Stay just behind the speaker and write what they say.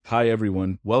Hi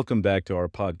everyone, welcome back to our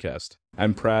podcast.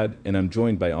 I'm Prad and I'm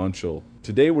joined by Anshul.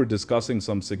 Today we're discussing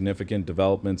some significant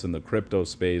developments in the crypto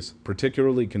space,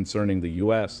 particularly concerning the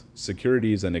US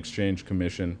Securities and Exchange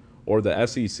Commission, or the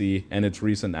SEC, and its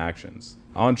recent actions.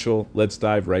 Anshul, let's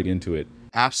dive right into it.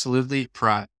 Absolutely,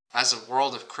 Prad. As the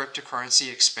world of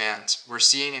cryptocurrency expands, we're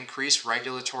seeing increased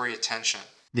regulatory attention.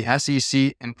 The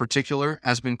SEC, in particular,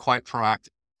 has been quite proactive.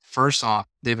 First off,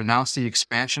 they've announced the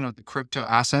expansion of the Crypto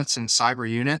Assets and Cyber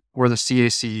Unit, or the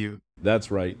CACU.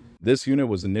 That's right. This unit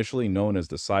was initially known as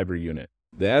the Cyber Unit.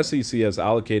 The SEC has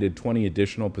allocated 20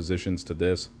 additional positions to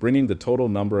this, bringing the total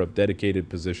number of dedicated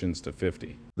positions to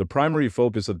 50. The primary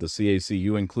focus of the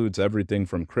CACU includes everything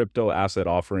from crypto asset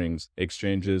offerings,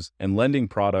 exchanges, and lending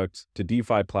products to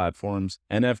DeFi platforms,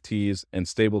 NFTs, and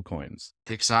stablecoins.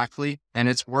 Exactly, and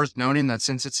it's worth noting that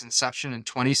since its inception in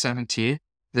 2017,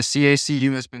 the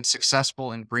CACU has been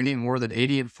successful in bringing more than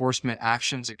 80 enforcement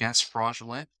actions against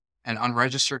fraudulent and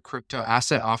unregistered crypto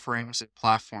asset offerings and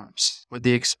platforms. With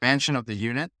the expansion of the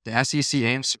unit, the SEC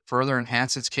aims to further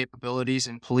enhance its capabilities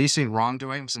in policing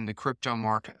wrongdoings in the crypto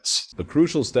markets. A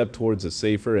crucial step towards a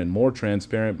safer and more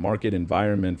transparent market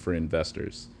environment for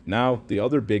investors. Now, the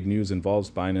other big news involves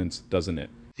Binance, doesn't it?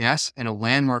 Yes, in a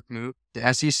landmark move,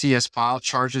 the SEC has filed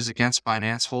charges against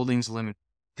Binance Holdings Limited,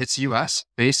 its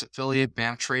U.S.-based affiliate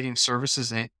BAM Trading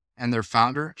Services Inc., and their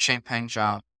founder, Changpeng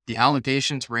Zhao. The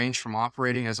allegations range from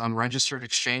operating as unregistered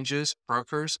exchanges,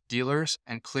 brokers, dealers,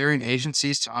 and clearing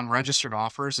agencies to unregistered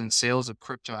offers and sales of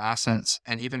crypto assets,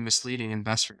 and even misleading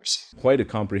investors. Quite a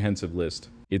comprehensive list.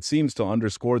 It seems to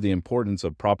underscore the importance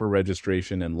of proper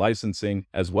registration and licensing,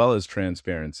 as well as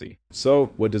transparency. So,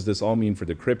 what does this all mean for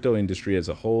the crypto industry as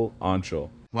a whole, Anshul?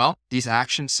 Well, these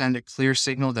actions send a clear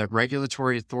signal that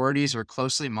regulatory authorities are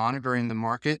closely monitoring the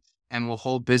market and will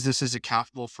hold businesses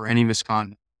accountable for any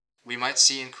misconduct. We might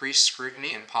see increased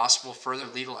scrutiny and possible further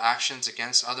legal actions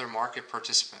against other market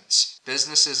participants.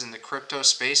 Businesses in the crypto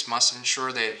space must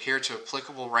ensure they adhere to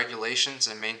applicable regulations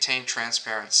and maintain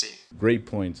transparency. Great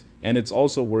point. And it's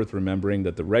also worth remembering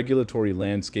that the regulatory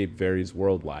landscape varies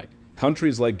worldwide.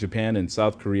 Countries like Japan and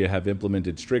South Korea have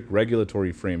implemented strict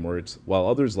regulatory frameworks, while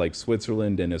others like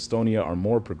Switzerland and Estonia are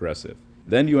more progressive.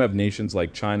 Then you have nations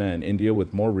like China and India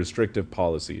with more restrictive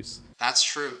policies. That's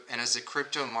true, and as the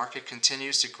crypto market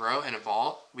continues to grow and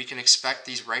evolve, we can expect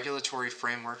these regulatory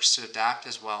frameworks to adapt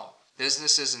as well.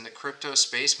 Businesses in the crypto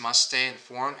space must stay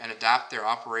informed and adapt their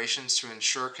operations to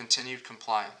ensure continued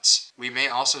compliance. We may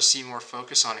also see more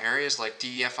focus on areas like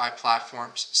DeFi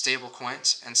platforms,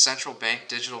 stablecoins, and central bank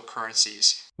digital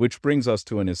currencies. Which brings us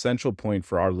to an essential point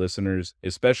for our listeners,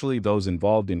 especially those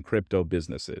involved in crypto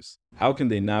businesses. How can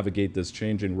they navigate this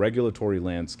changing regulatory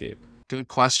landscape? Good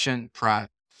question, Prad.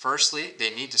 Firstly, they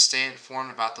need to stay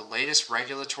informed about the latest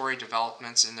regulatory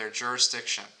developments in their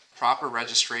jurisdiction. Proper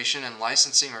registration and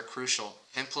licensing are crucial.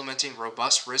 Implementing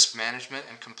robust risk management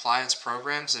and compliance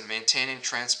programs and maintaining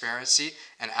transparency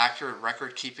and accurate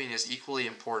record keeping is equally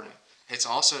important. It's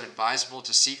also advisable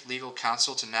to seek legal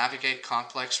counsel to navigate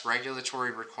complex regulatory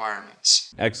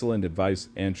requirements. Excellent advice,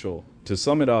 Anshul. To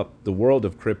sum it up, the world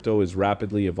of crypto is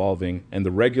rapidly evolving, and the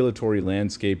regulatory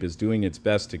landscape is doing its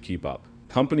best to keep up.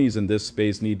 Companies in this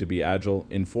space need to be agile,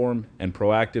 informed, and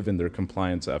proactive in their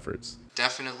compliance efforts.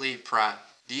 Definitely, Prad.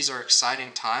 These are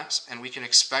exciting times, and we can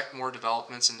expect more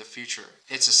developments in the future.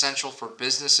 It's essential for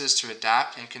businesses to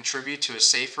adapt and contribute to a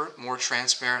safer, more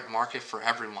transparent market for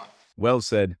everyone. Well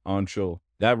said, Anshul.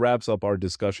 That wraps up our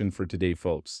discussion for today,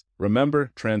 folks.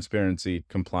 Remember, transparency,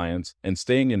 compliance, and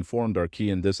staying informed are key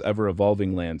in this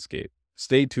ever-evolving landscape.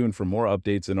 Stay tuned for more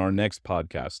updates in our next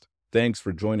podcast. Thanks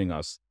for joining us.